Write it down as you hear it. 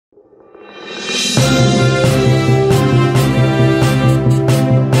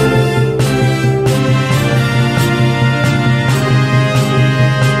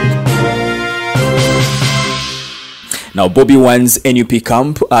Now, Bobi Wine's NUP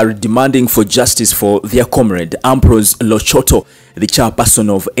camp are demanding for justice for their comrade Ambrose Lochoto, the chairperson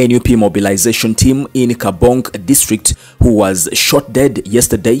of NUP mobilization team in Kabong district, who was shot dead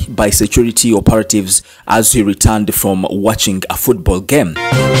yesterday by security operatives as he returned from watching a football game.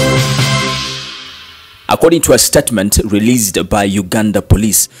 According to a statement released by Uganda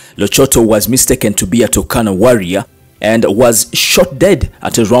police, Lochoto was mistaken to be a Turkana warrior and was shot dead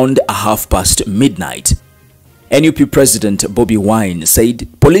at around midnight. NUP President Bobi Wine said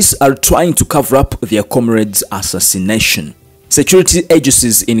police are trying to cover up their comrade's assassination. Security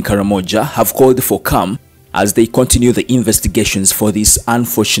agencies in Karamoja have called for calm as they continue the investigations for this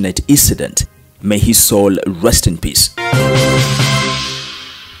unfortunate incident. May his soul rest in peace.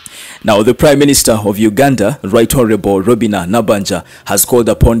 Now, the Prime Minister of Uganda, Right Honorable Robina Nabanja, has called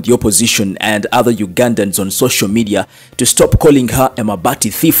upon the opposition and other Ugandans on social media to stop calling her a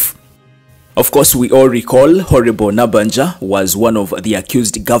Mabati thief. Of course, we all recall Honorable Nabanja was one of the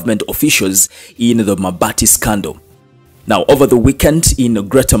accused government officials in the Mabati scandal. Now, over the weekend in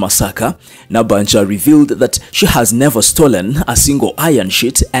Greater Masaka, Nabanja revealed that she has never stolen a single iron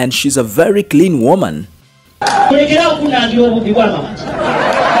sheet and she's a very clean woman.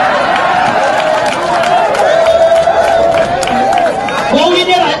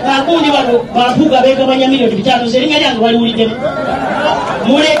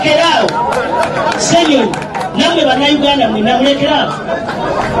 Senyo, namwe bannayuganda mwe namulekera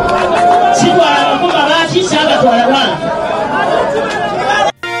sitwala makoma baati saagatwala bwana.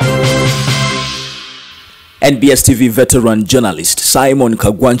 NBS TV veteran journalist Simon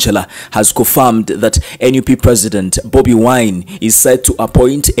Kagwanchela has confirmed that NUP President Bobi Wine is set to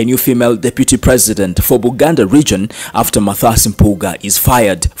appoint a new female deputy president for Buganda region after Mathias Mpuuga is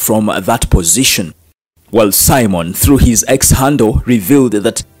fired from that position. Well, Simon, through his X handle, revealed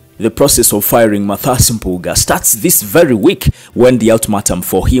that the process of firing Mathias Mpuuga starts this very week when the ultimatum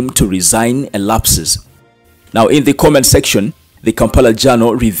for him to resign elapses. Now, in the comment section, the Kampala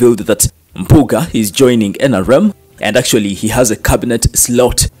Journal revealed that Mpuuga is joining NRM and actually he has a cabinet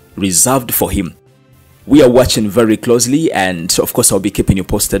slot reserved for him. We are watching very closely and of course I'll be keeping you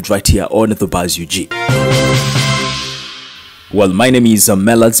posted right here on the Buzz UG. Well, my name is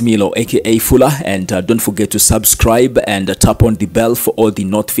Melaz Milo aka Fuller, and don't forget to subscribe and tap on the bell for all the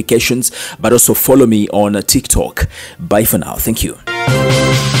notifications, but also follow me on TikTok. Bye for now. Thank you.